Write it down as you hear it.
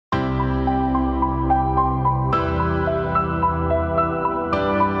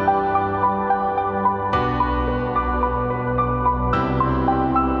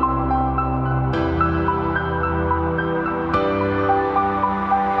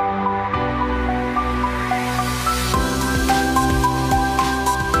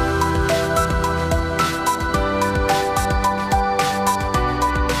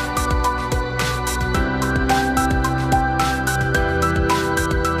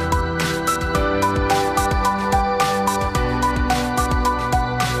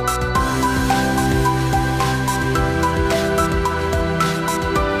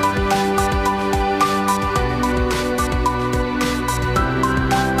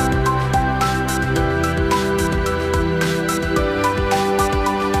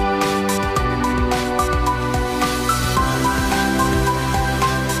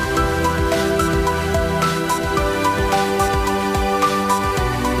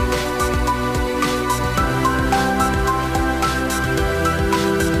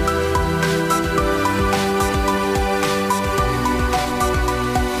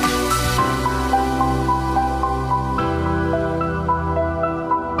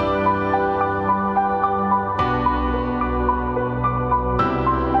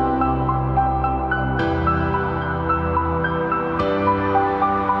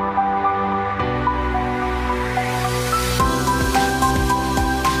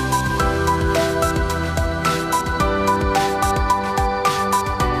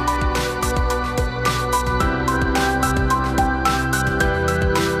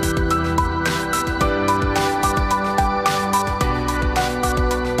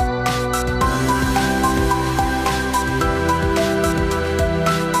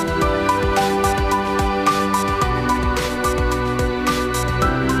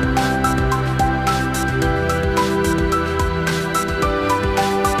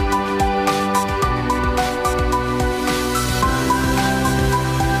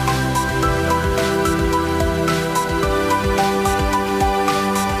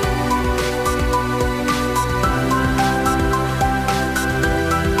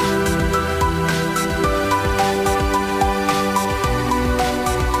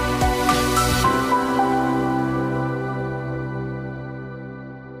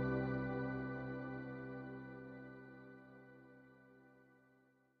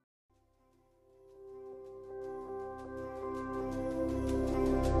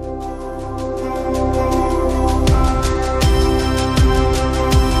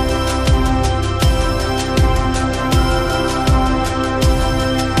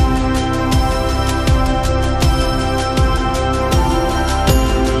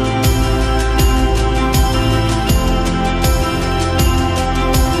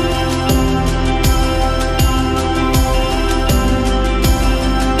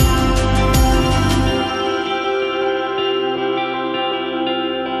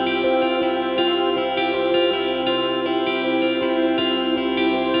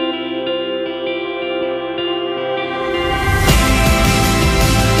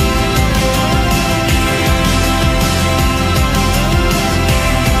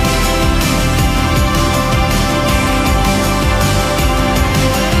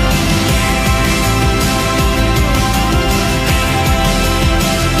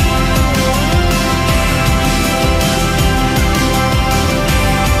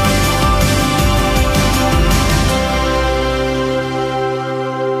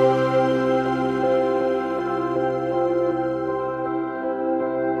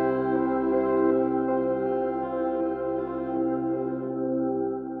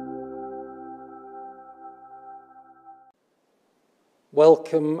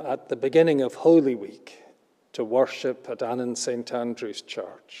welcome at the beginning of Holy Week to worship at Annan St. Andrew's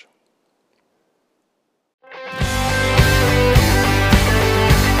Church.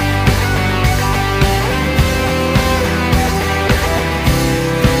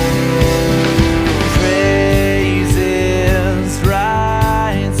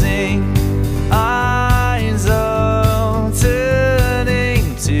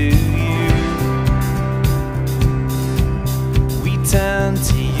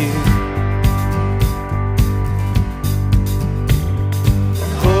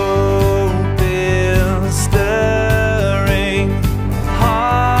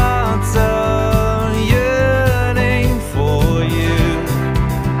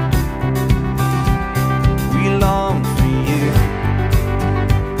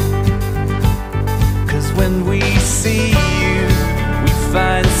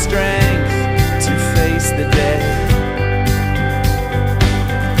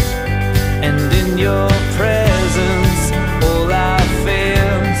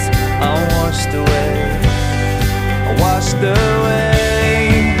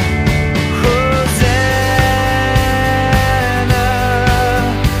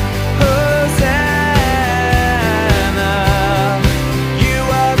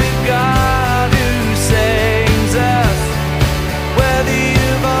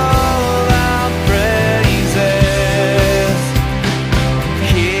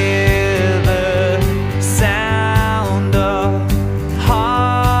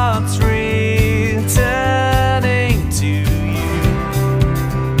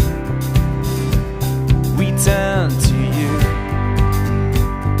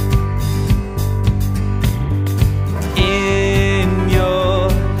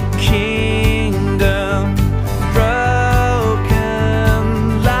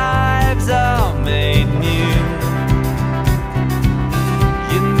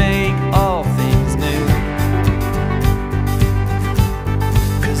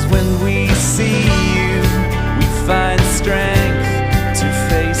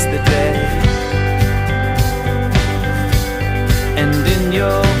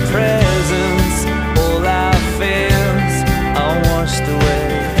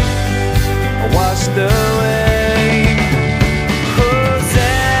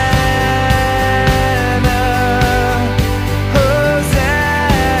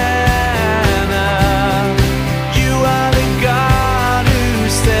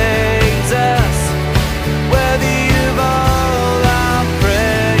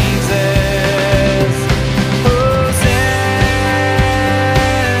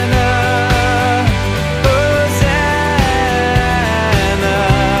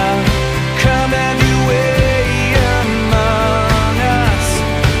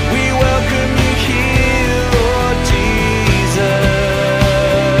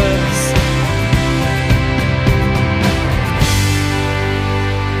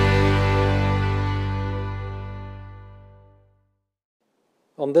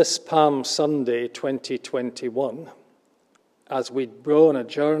 On this Palm Sunday 2021, as we go on a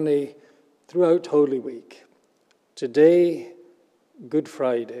journey throughout Holy Week, today, Good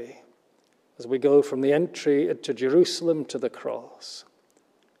Friday, as we go from the entry into Jerusalem to the cross,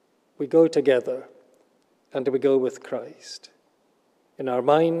 we go together and we go with Christ, in our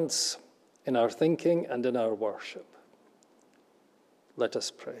minds, in our thinking, and in our worship. Let us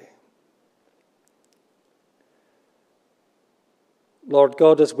pray. Lord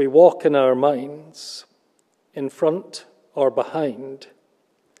God, as we walk in our minds, in front or behind,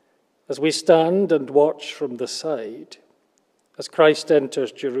 as we stand and watch from the side, as Christ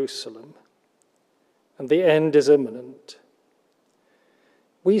enters Jerusalem, and the end is imminent,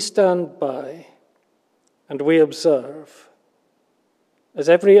 we stand by and we observe as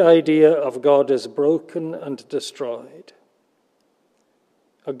every idea of God is broken and destroyed,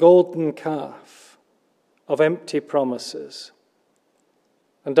 a golden calf of empty promises.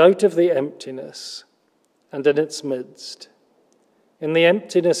 And out of the emptiness, and in its midst, in the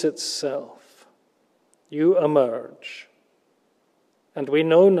emptiness itself, you emerge, and we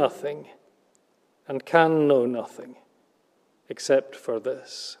know nothing, and can know nothing, except for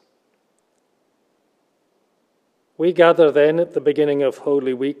this. We gather then at the beginning of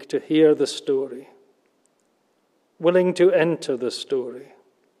Holy Week to hear the story, willing to enter the story,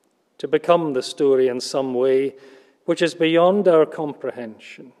 to become the story in some way, which is beyond our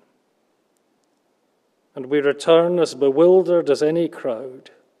comprehension. And we return as bewildered as any crowd,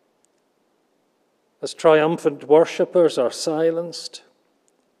 as triumphant worshippers are silenced,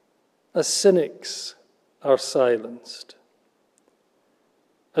 as cynics are silenced,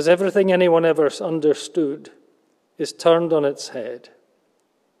 as everything anyone ever understood is turned on its head,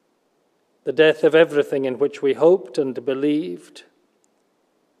 the death of everything in which we hoped and believed,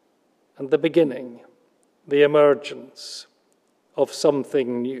 and the beginning, the emergence of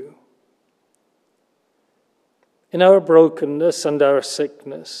something new. In our brokenness and our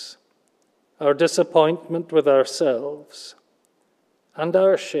sickness, our disappointment with ourselves, and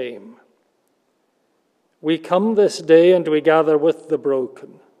our shame, we come this day and we gather with the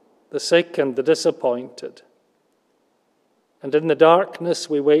broken, the sick and the disappointed. And in the darkness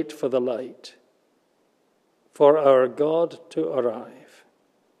we wait for the light, for our God to arrive.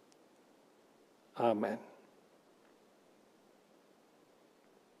 Amen.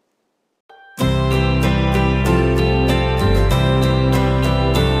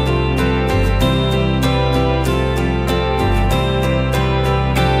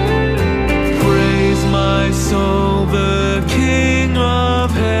 Praise my soul, the King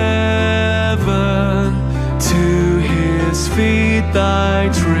of heaven, to his feet thy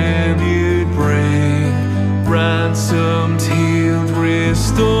tribute bring, ransomed, healed,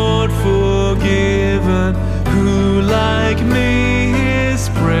 restored, forgiven, who like me his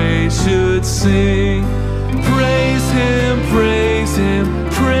praise should sing. Praise him, praise him,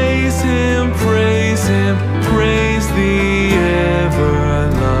 praise him, praise him, praise the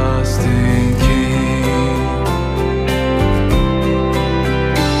everlasting King.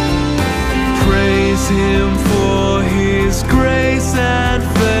 Praise him for his grace and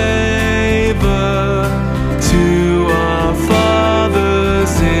favor to our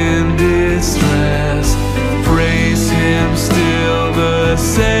fathers in distress. Praise him still the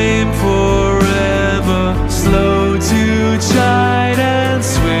same forever, slow to chide and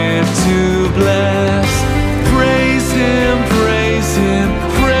swift to bless. Praise him, praise him,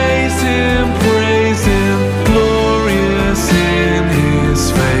 praise him, praise him, glorious in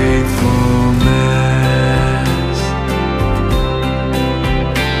his faithfulness.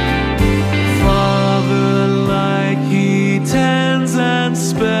 Father-like he tends and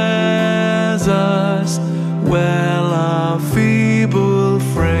spares us, well our feeble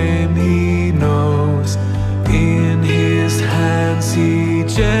frame he knows. In his hands he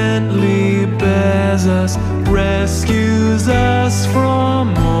gently bears us, rescues us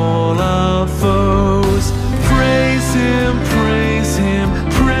from all our foes. Praise him, praise him,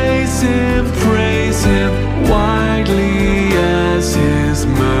 praise him, praise him, widely as his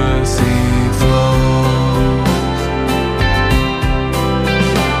mercy flows.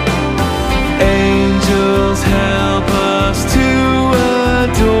 Angels help us to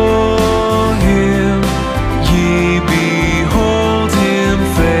adore him. Ye behold him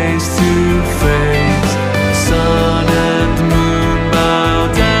face to face. Sun and moon bow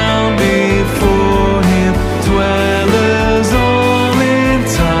down before him. Dwellers all in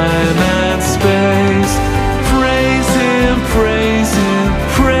time and space. Praise him, praise him,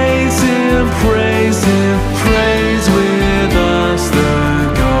 praise him, praise him, praise with us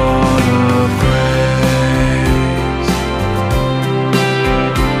the God of grace.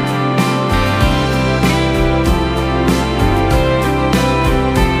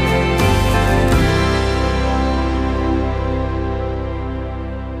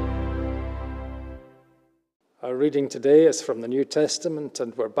 Our reading today is from the New Testament,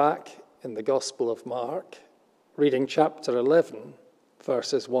 and we're back in the Gospel of Mark, reading chapter 11,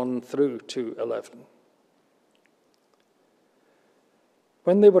 verses 1 through to 11.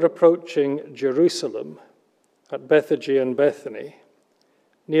 When they were approaching Jerusalem at Bethphage and Bethany,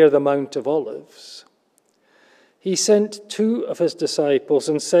 near the Mount of Olives, he sent 2 of his disciples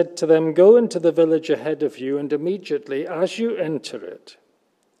and said to them, "Go into the village ahead of you, and immediately as you enter it,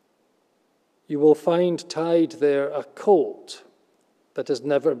 you will find tied there a colt that has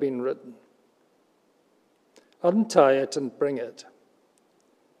never been ridden. Untie it and bring it.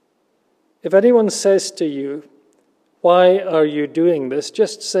 If anyone says to you, 'Why are you doing this?'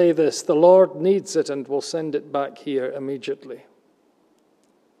 just say this, 'The Lord needs it and will send it back here immediately.'"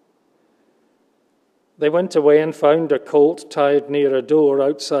 They went away and found a colt tied near a door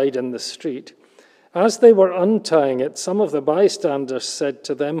outside in the street. As they were untying it, some of the bystanders said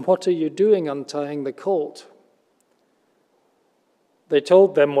to them, "What are you doing untying the colt?" They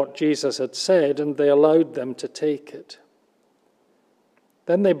told them what Jesus had said, and they allowed them to take it.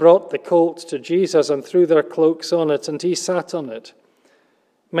 Then they brought the colt to Jesus and threw their cloaks on it, and he sat on it.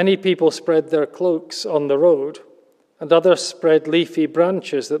 Many people spread their cloaks on the road, and others spread leafy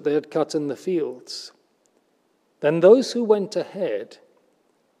branches that they had cut in the fields. Then those who went ahead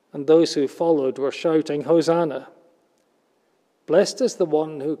and those who followed were shouting, "Hosanna! Blessed is the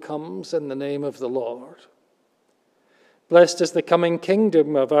one who comes in the name of the Lord. Blessed is the coming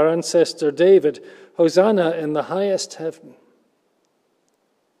kingdom of our ancestor David. Hosanna in the highest heaven."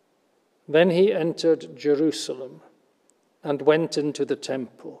 Then he entered Jerusalem and went into the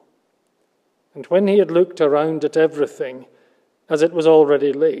temple. And when he had looked around at everything, as it was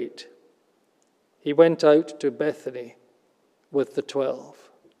already late, he went out to Bethany with the 12.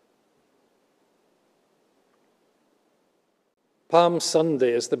 Palm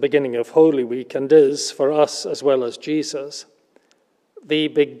Sunday is the beginning of Holy Week and is, for us as well as Jesus, the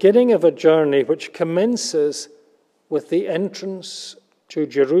beginning of a journey which commences with the entrance to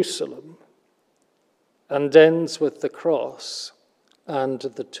Jerusalem and ends with the cross and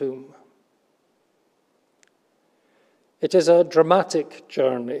the tomb. It is a dramatic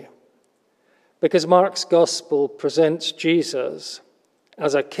journey because Mark's Gospel presents Jesus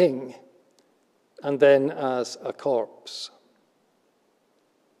as a king and then as a corpse.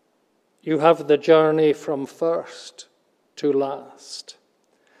 You have the journey from first to last,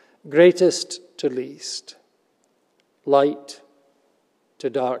 greatest to least, light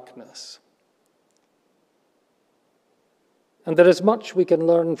to darkness. And there is much we can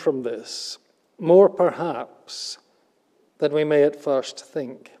learn from this, more perhaps than we may at first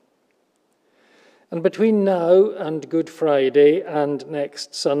think. And between now and Good Friday and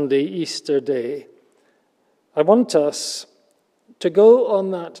next Sunday, Easter Day, I want us to go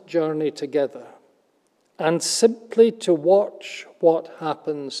on that journey together and simply to watch what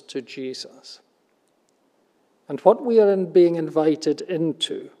happens to Jesus and what we are being invited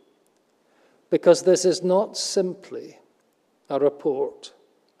into, because this is not simply a report,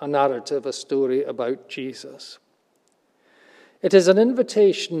 a narrative, a story about Jesus. It is an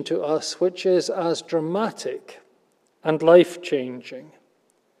invitation to us which is as dramatic and life-changing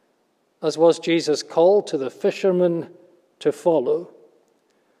as was Jesus' call to the fishermen to follow,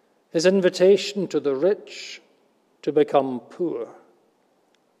 his invitation to the rich to become poor,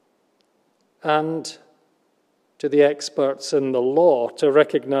 and to the experts in the law to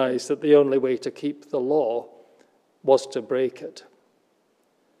recognize that the only way to keep the law was to break it.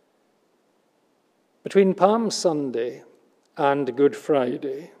 Between Palm Sunday and Good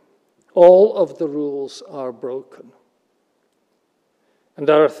Friday, all of the rules are broken. And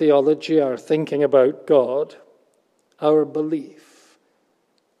our theology, our thinking about God, our belief,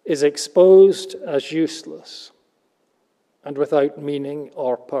 is exposed as useless and without meaning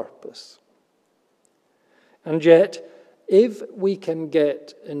or purpose. And yet, if we can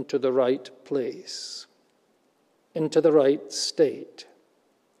get into the right place, into the right state,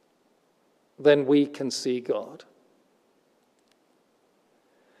 then we can see God.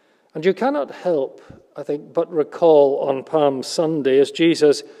 And you cannot help, I think, but recall on Palm Sunday as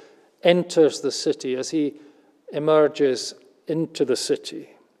Jesus enters the city, as he emerges into the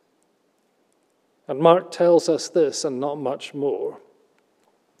city. And Mark tells us this, and not much more,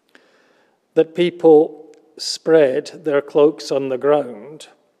 that people spread their cloaks on the ground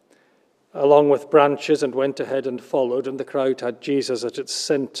along with branches and went ahead and followed, and the crowd had Jesus at its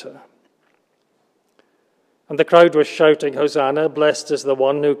center. And the crowd was shouting, "Hosanna, blessed is the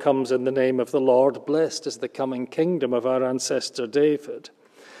one who comes in the name of the Lord, blessed is the coming kingdom of our ancestor David."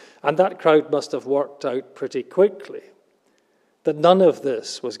 And that crowd must have worked out pretty quickly that none of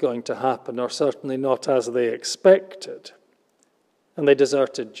this was going to happen, or certainly not as they expected. And they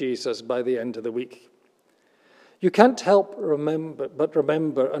deserted Jesus by the end of the week. You can't help but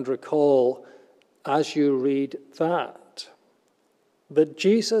remember and recall as you read that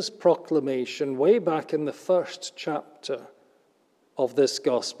Jesus' proclamation way back in the first chapter of this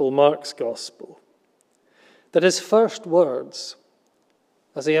gospel, Mark's gospel, that his first words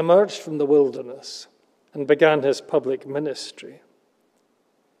as he emerged from the wilderness and began his public ministry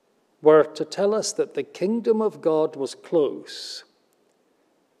were to tell us that the kingdom of God was close.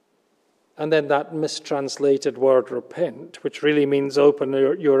 And then that mistranslated word repent, which really means open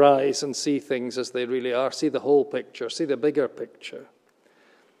your eyes and see things as they really are, see the whole picture, see the bigger picture.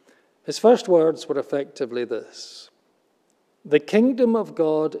 His first words were effectively this: the kingdom of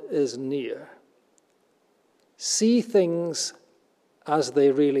God is near. See things as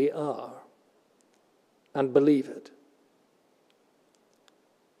they really are and believe it.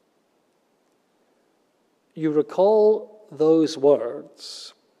 You recall those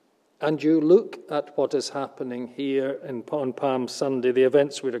words and you look at what is happening here on Palm Sunday, the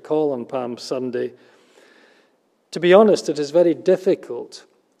events we recall on Palm Sunday. To be honest, it is very difficult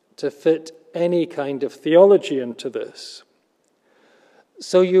to fit any kind of theology into this.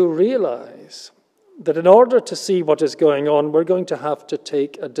 So you realize that in order to see what is going on, we're going to have to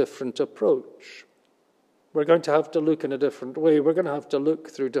take a different approach. We're going to have to look in a different way. We're going to have to look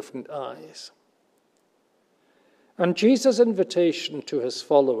through different eyes. And Jesus' invitation to his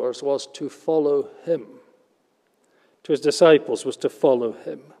followers was to follow him. To his disciples was to follow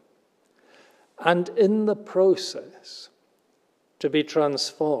him. and in the process to be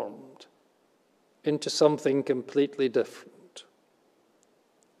transformed into something completely different.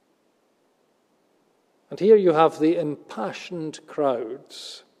 And here you have the impassioned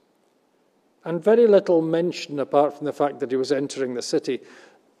crowds, and very little mention apart from the fact that he was entering the city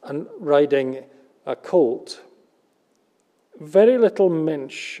and riding a colt. Very little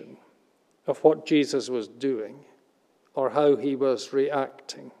mention of what Jesus was doing or how he was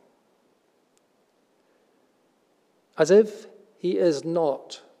reacting. As if he is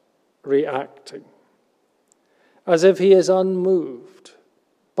not reacting. As if he is unmoved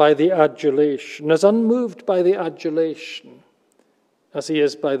by the adulation, as unmoved by the adulation as he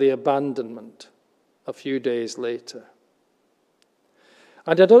is by the abandonment a few days later.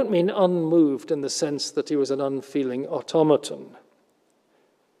 And I don't mean unmoved in the sense that he was an unfeeling automaton,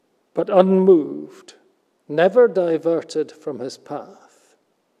 but unmoved, never diverted from his path,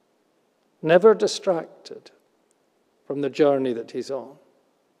 never distracted from the journey that he's on.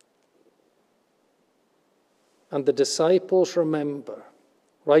 And the disciples, remember,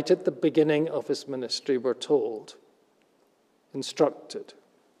 right at the beginning of his ministry, were told, instructed,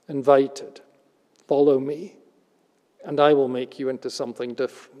 invited, follow me, and I will make you into something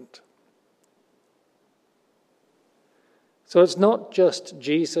different. So it's not just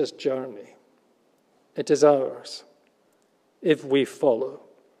Jesus' journey, it is ours, if we follow.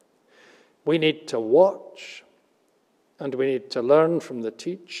 We need to watch, and we need to learn from the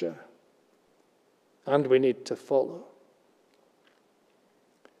teacher, and we need to follow.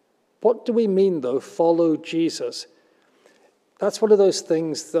 What do we mean, though, follow Jesus? That's one of those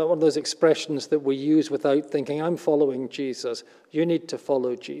things, one of those expressions that we use without thinking, I'm following Jesus. You need to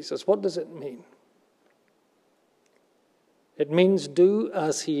follow Jesus. What does it mean? It means do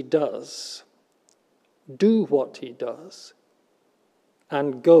as he does, do what he does,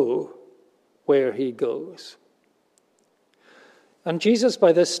 and go where he goes. And Jesus,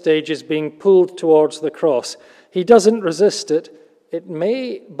 by this stage, is being pulled towards the cross. He doesn't resist it. It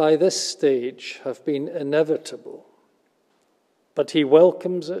may, by this stage, have been inevitable. But he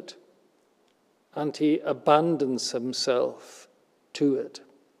welcomes it, and he abandons himself to it.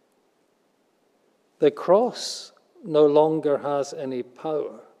 The cross no longer has any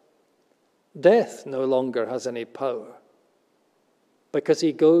power. Death no longer has any power, because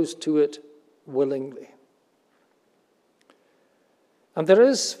he goes to it willingly. And there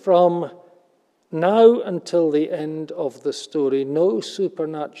is, from now until the end of the story, no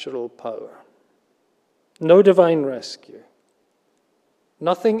supernatural power, no divine rescue,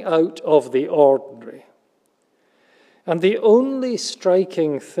 nothing out of the ordinary. And the only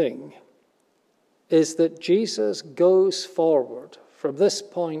striking thing is that Jesus goes forward from this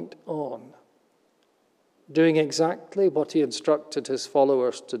point on, doing exactly what he instructed his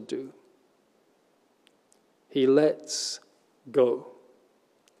followers to do. He lets go.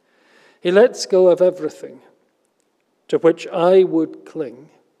 He lets go of everything to which I would cling,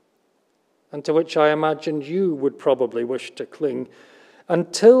 and to which I imagine you would probably wish to cling,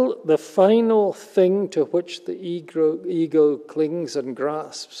 until the final thing to which the ego clings and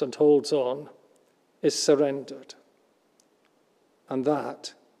grasps and holds on is surrendered. And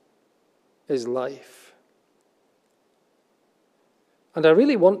that is life. And I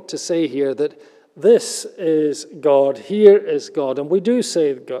really want to say here that this is God, here is God, and we do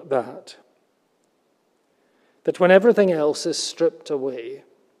say that when everything else is stripped away,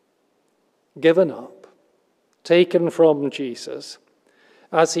 given up, taken from Jesus,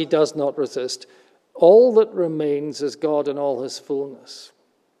 as he does not resist, all that remains is God in all his fullness.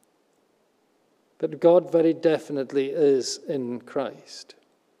 But God very definitely is in Christ.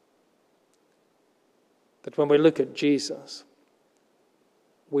 That when we look at Jesus,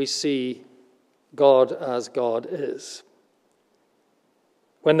 we see God as God is.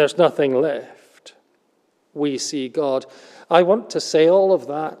 When there's nothing left, we see God. I want to say all of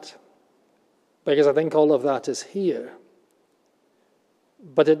that because I think all of that is here.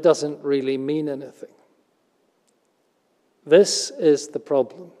 But it doesn't really mean anything. This is the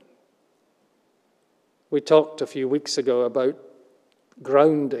problem. We talked a few weeks ago about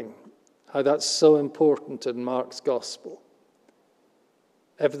grounding, how that's so important in Mark's gospel.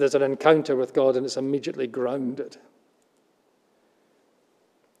 If there's an encounter with God and it's immediately grounded.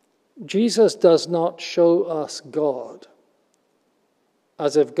 Jesus does not show us God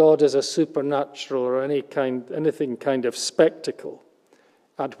as if God is a supernatural or anything kind of spectacle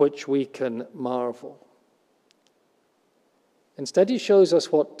at which we can marvel. Instead, he shows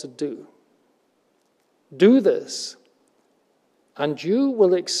us what to do. Do this, and you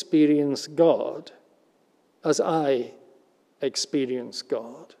will experience God as I experience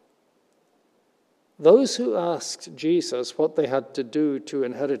God. those who asked Jesus what they had to do to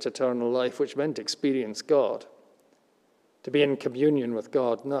inherit eternal life, which meant experience God, to be in communion with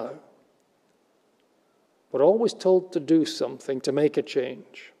God now, were always told to do something, to make a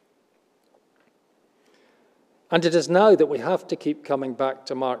change. And it is now that we have to keep coming back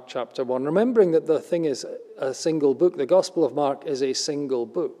to Mark chapter 1, remembering that the thing is a single book. The Gospel of Mark is a single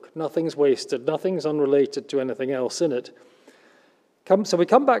book. Nothing's wasted, nothing's unrelated to anything else in it. So we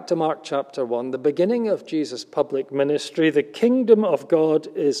come back to Mark chapter 1, the beginning of Jesus' public ministry. The kingdom of God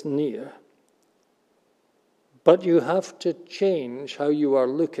is near. But you have to change how you are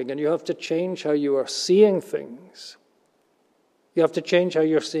looking, and you have to change how you are seeing things. You have to change how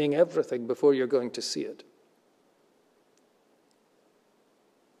you're seeing everything before you're going to see it.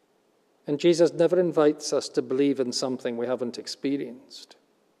 And Jesus never invites us to believe in something we haven't experienced.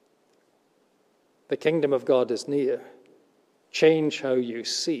 The kingdom of God is near. Change how you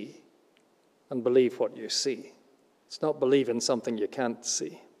see and believe what you see. It's not believe in something you can't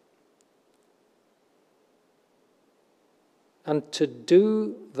see. And to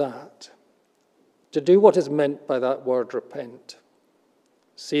do that, to do what is meant by that word repent,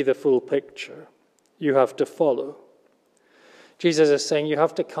 see the full picture, you have to follow. Jesus is saying, you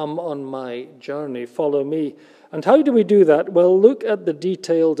have to come on my journey, follow me. And how do we do that? Well, look at the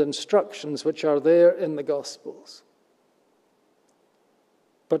detailed instructions which are there in the Gospels.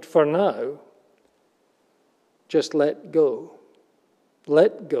 But for now, just let go.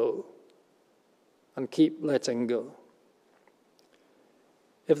 Let go and keep letting go.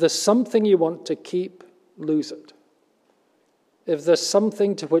 If there's something you want to keep, lose it. If there's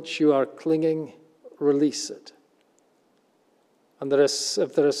something to which you are clinging, release it. And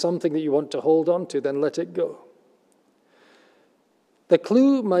if there is something that you want to hold on to, then let it go. The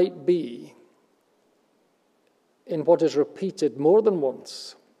clue might be in what is repeated more than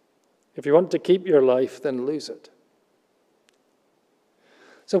once. If you want to keep your life, then lose it.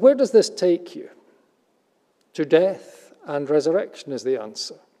 So where does this take you? To death and resurrection is the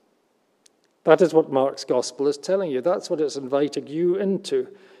answer. That is what Mark's gospel is telling you. That's what it's inviting you into.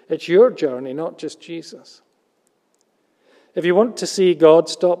 It's your journey, not just Jesus. If you want to see God,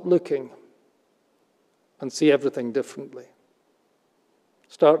 stop looking and see everything differently.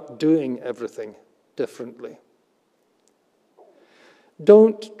 Start doing everything differently.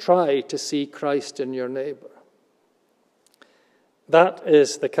 Don't try to see Christ in your neighbor. That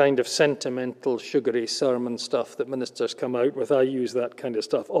is the kind of sentimental, sugary sermon stuff that ministers come out with. I use that kind of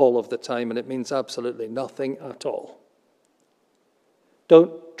stuff all of the time, and it means absolutely nothing at all.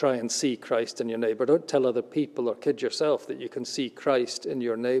 Don't try and see Christ in your neighbor. Don't tell other people or kid yourself that you can see Christ in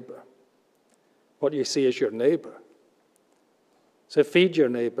your neighbor. What you see is your neighbor. So feed your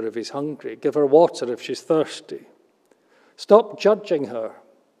neighbor if he's hungry. Give her water if she's thirsty. Stop judging her.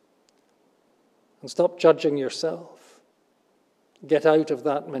 And stop judging yourself. Get out of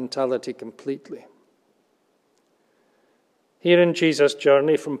that mentality completely. Here in Jesus'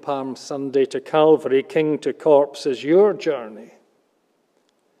 journey from Palm Sunday to Calvary, king to corpse, is your journey.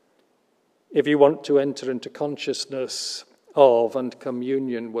 If you want to enter into consciousness of and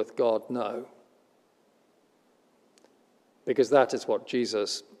communion with God now. Because that is what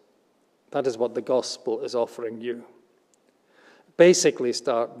the gospel is offering you. Basically,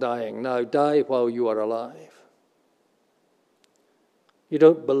 start dying now. Die while you are alive. You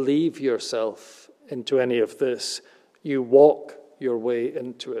don't believe yourself into any of this. You walk your way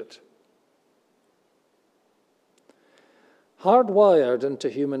into it. Hardwired into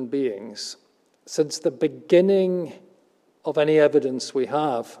human beings, since the beginning of any evidence we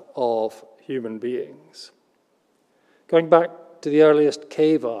have of human beings, going back to the earliest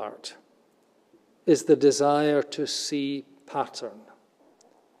cave art, is the desire to see pattern,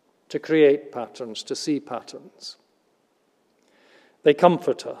 to create patterns, to see patterns. They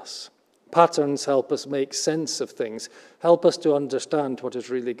comfort us. Patterns help us make sense of things, help us to understand what is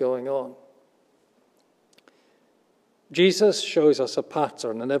really going on. Jesus shows us a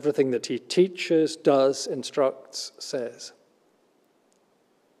pattern in everything that he teaches, does, instructs, says.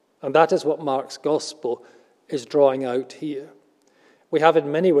 And that is what Mark's gospel is drawing out here. We have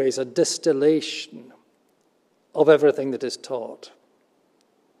in many ways a distillation of everything that is taught.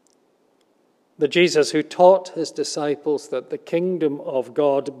 The Jesus who taught his disciples that the kingdom of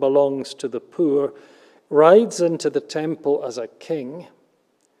God belongs to the poor rides into the temple as a king,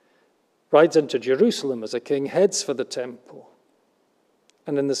 rides into Jerusalem as a king, heads for the temple,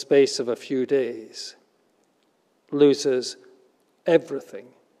 and in the space of a few days loses everything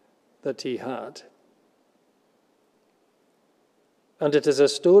that he had. And it is a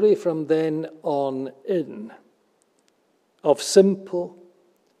story from then on in of simple,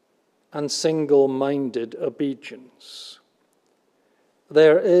 and single-minded obedience.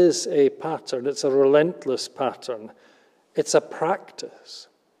 There is a pattern. It's a relentless pattern. It's a practice,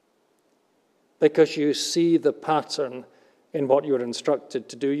 because you see the pattern in what you're instructed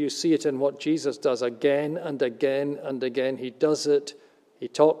to do. You see it in what Jesus does again and again and again. He does it, he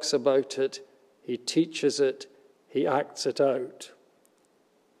talks about it, he teaches it, he acts it out.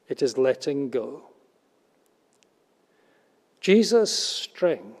 It is letting go. Jesus'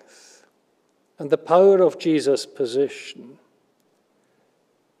 strength and the power of Jesus' position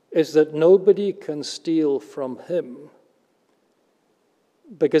is that nobody can steal from him,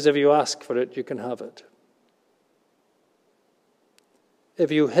 because if you ask for it, you can have it.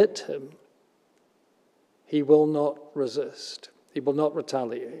 If you hit him, he will not resist. He will not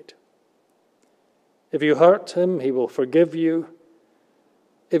retaliate. If you hurt him, he will forgive you.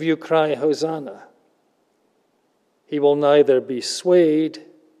 If you cry, Hosanna, he will neither be swayed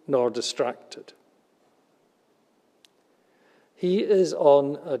nor distracted. He is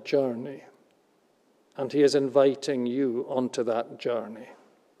on a journey, and he is inviting you onto that journey.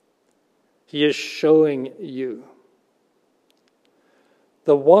 He is showing you.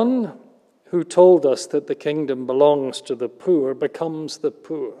 The one who told us that the kingdom belongs to the poor becomes the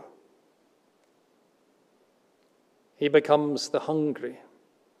poor. He becomes the hungry.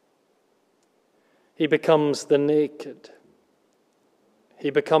 He becomes the naked.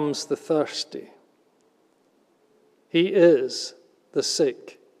 He becomes the thirsty. He is the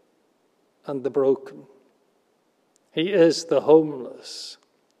sick and the broken. He is the homeless.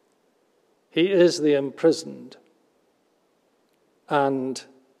 He is the imprisoned and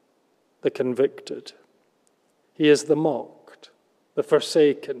the convicted. He is the mocked, the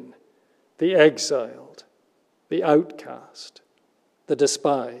forsaken, the exiled, the outcast, the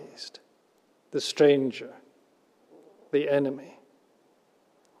despised, the stranger, the enemy.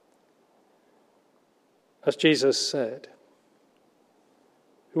 As Jesus said,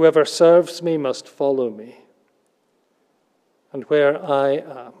 whoever serves me must follow me, and where I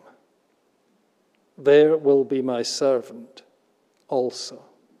am, there will be my servant also.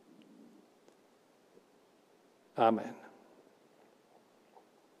 Amen.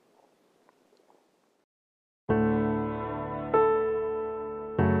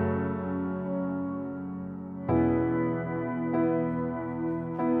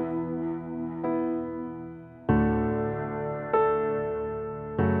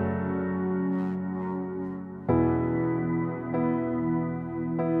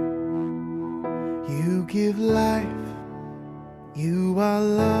 You give life, you are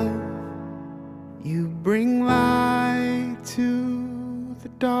love, you bring light to the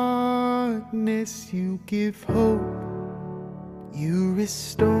darkness, you give hope, you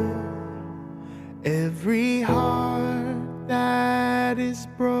restore every heart that is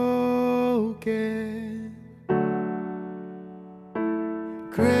broken.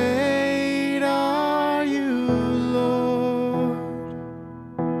 Great are you, Lord,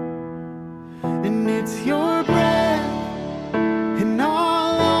 and it's your breath in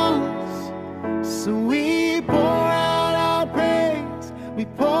our lungs, so we pour out our praise, we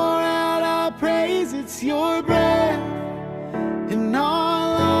pour out our praise. It's your breath in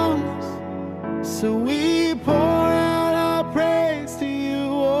our lungs, so we pour out our praise to you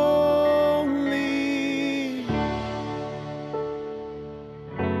only.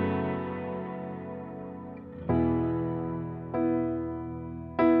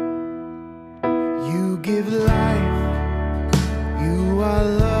 You give life, you are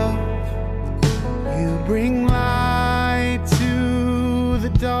love, you bring light to the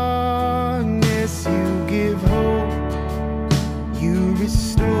darkness, you give hope, you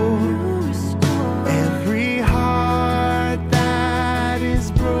restore every heart that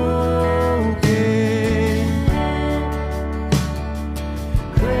is broken.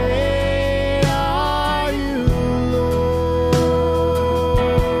 Great are you, Lord,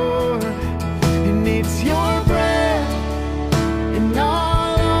 and it's your breath in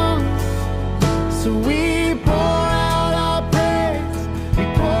our lungs, so we pour out our praise, we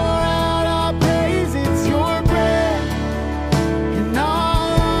pour out our praise. It's your breath in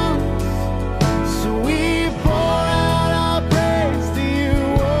our lungs,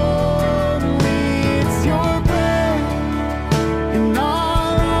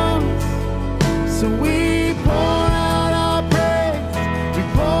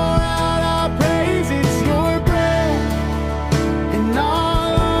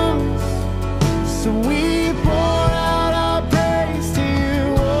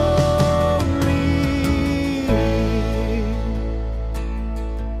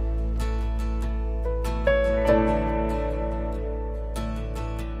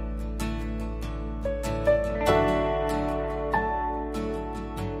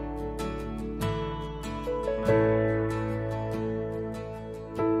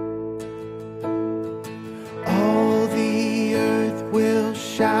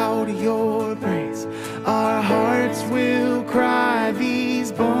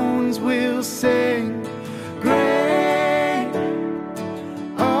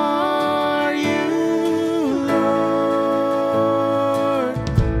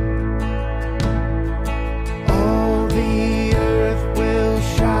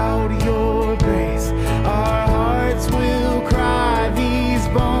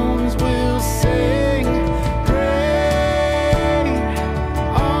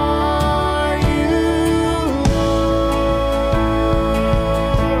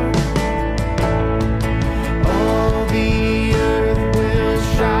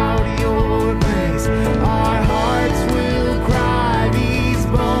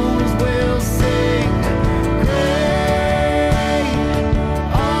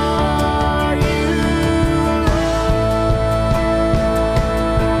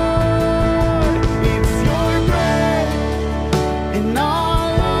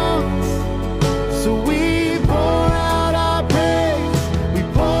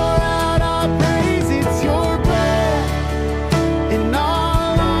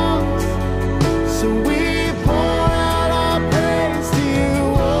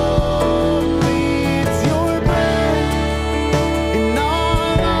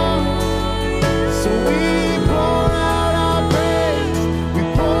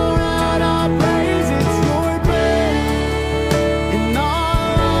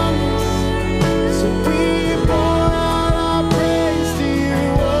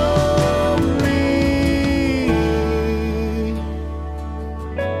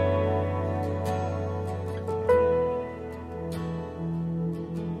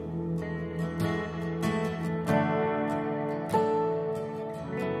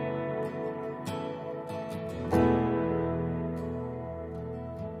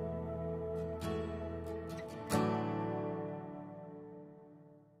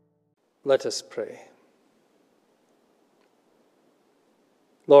 Let us pray.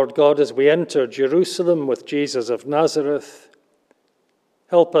 Lord God, as we enter Jerusalem with Jesus of Nazareth,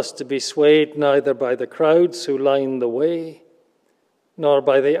 help us to be swayed neither by the crowds who line the way, nor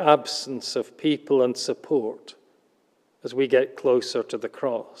by the absence of people and support as we get closer to the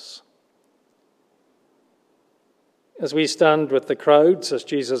cross. As we stand with the crowds as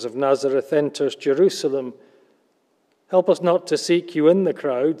Jesus of Nazareth enters Jerusalem, help us not to seek you in the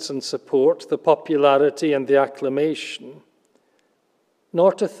crowds and support the popularity and the acclamation,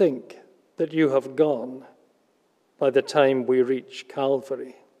 nor to think that you have gone by the time we reach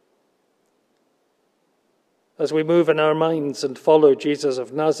Calvary. As we move in our minds and follow Jesus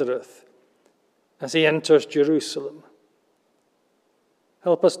of Nazareth as he enters Jerusalem,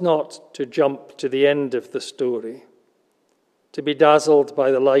 help us not to jump to the end of the story, to be dazzled by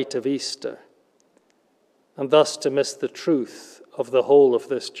the light of Easter, and thus to miss the truth of the whole of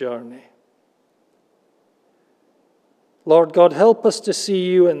this journey. Lord God, help us to see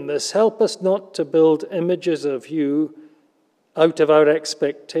you in this. Help us not to build images of you out of our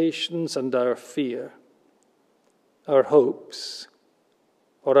expectations and our fear, our hopes,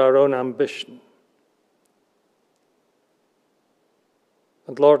 or our own ambition.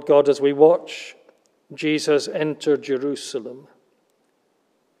 And Lord God, as we watch Jesus enter Jerusalem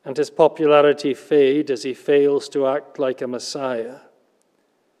and his popularity fade as he fails to act like a Messiah,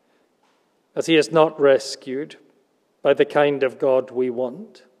 as he is not rescued by the kind of God we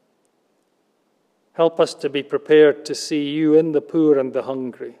want, help us to be prepared to see you in the poor and the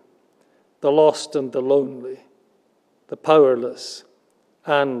hungry, the lost and the lonely, the powerless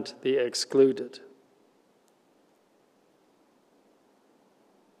and the excluded.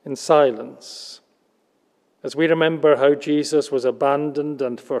 In silence, as we remember how Jesus was abandoned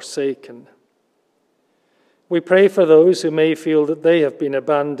and forsaken, we pray for those who may feel that they have been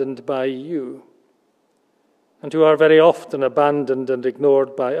abandoned by you and who are very often abandoned and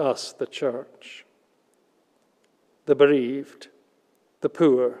ignored by us, the church. The bereaved, the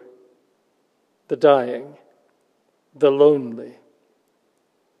poor, the dying, the lonely,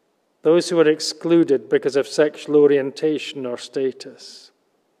 those who are excluded because of sexual orientation or status.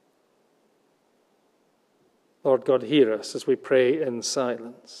 Lord God, hear us as we pray in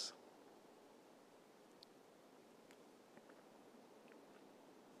silence.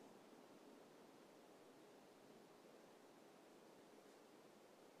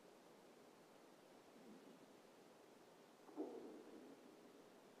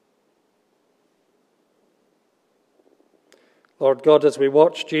 Lord God, as we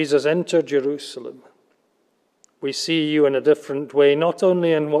watch Jesus enter Jerusalem, we see you in a different way, not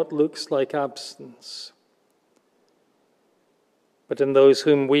only in what looks like absence, but in those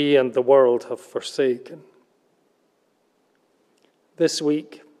whom we and the world have forsaken. This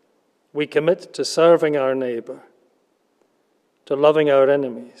week, we commit to serving our neighbour, to loving our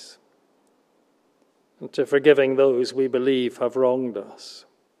enemies, and to forgiving those we believe have wronged us.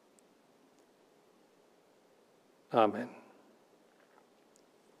 Amen.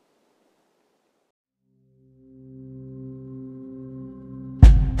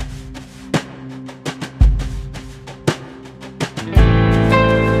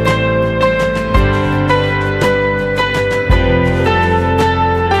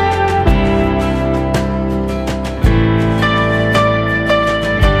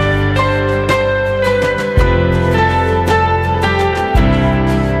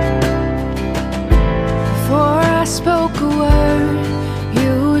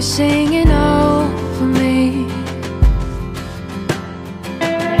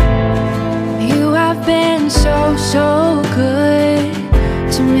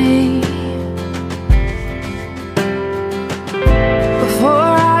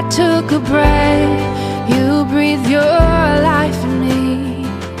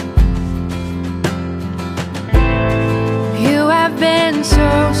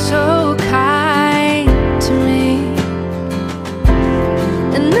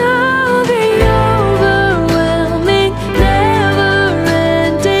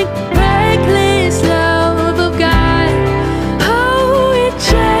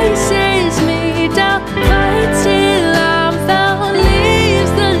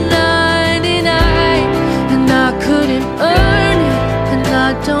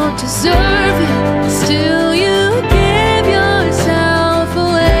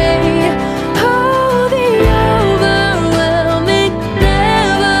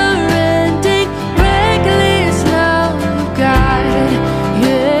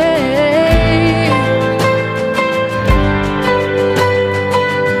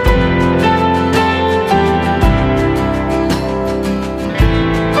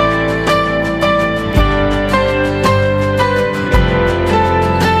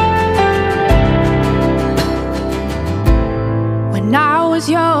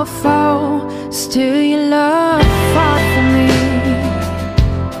 I'll fall, still your love fought for me.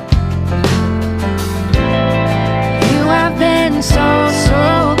 You have been so,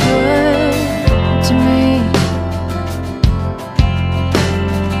 so good to me.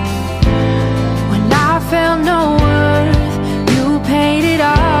 When I felt no worth, you paid it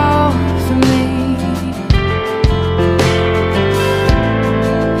all for me.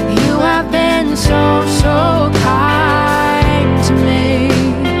 You have been so, so kind to me.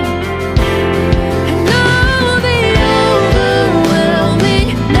 And all the overwhelming,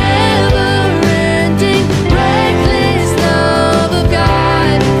 never-ending, reckless love of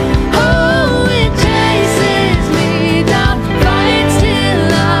God. Oh, it chases me down, fights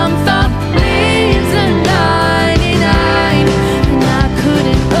till I'm found, leaves the 99. And I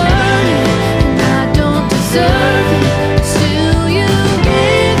couldn't earn it, and I don't deserve it. Still you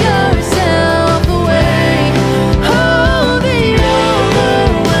give yourself away. Oh, the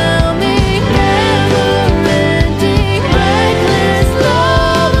overwhelming, never-ending, reckless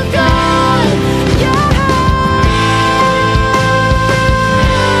love of God. Yeah.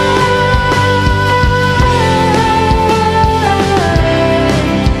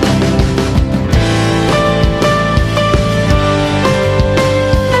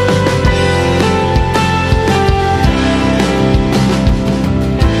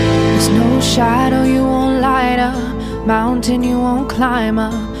 There's no shadow you won't light up, mountain you won't climb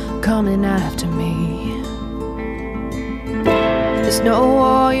up, coming after me. There's no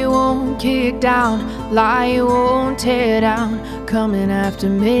wall you won't kick down, lie you won't tear down, coming after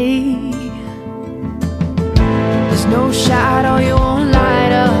me. There's no shadow you won't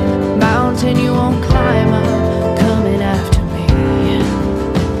light up, mountain you won't climb up, coming after me.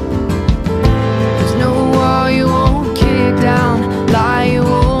 There's no wall you won't kick down, lie you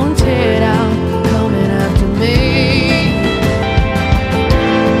won't tear down, coming after me.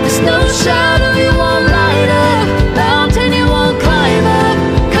 There's no shadow you won't light up, mountain you won't climb up,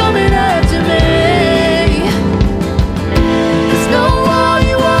 coming after me. There's no wall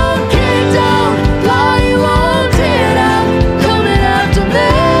you won't kick down, lie you won't tear down, coming after me.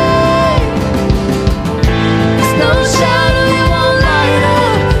 There's no shadow you won't light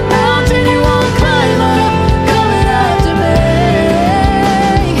up, mountain you won't climb up, coming after me.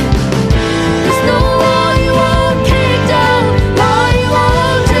 There's no wall you won't kick down, lie you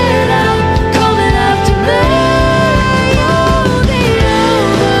won't tear down, coming after me. Oh, the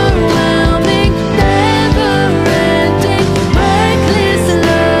overwhelming, never-ending, reckless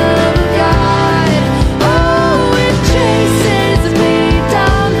love of God. Oh, it chases me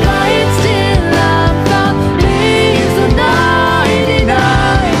down, fights till I'm found, leaves the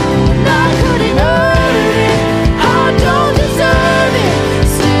 99. And I couldn't earn it, I don't deserve it.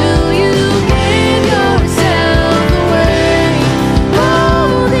 Still you give yourself away.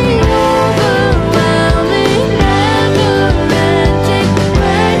 Oh, the overwhelming, never-ending,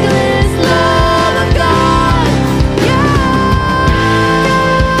 reckless love of God. Yeah.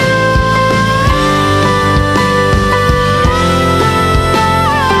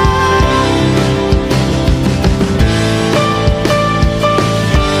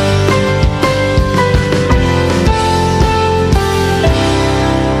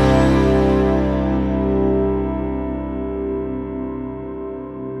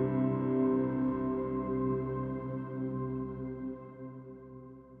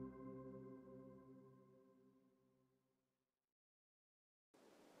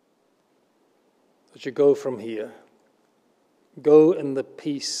 As you go from here, go in the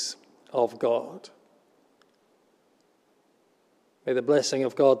peace of God. May the blessing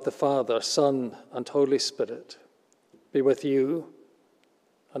of God the Father, Son, and Holy Spirit be with you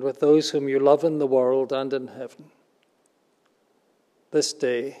and with those whom you love in the world and in heaven, this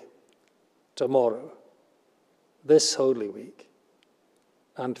day, tomorrow, this Holy Week,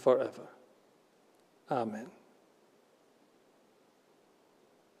 and forever. Amen.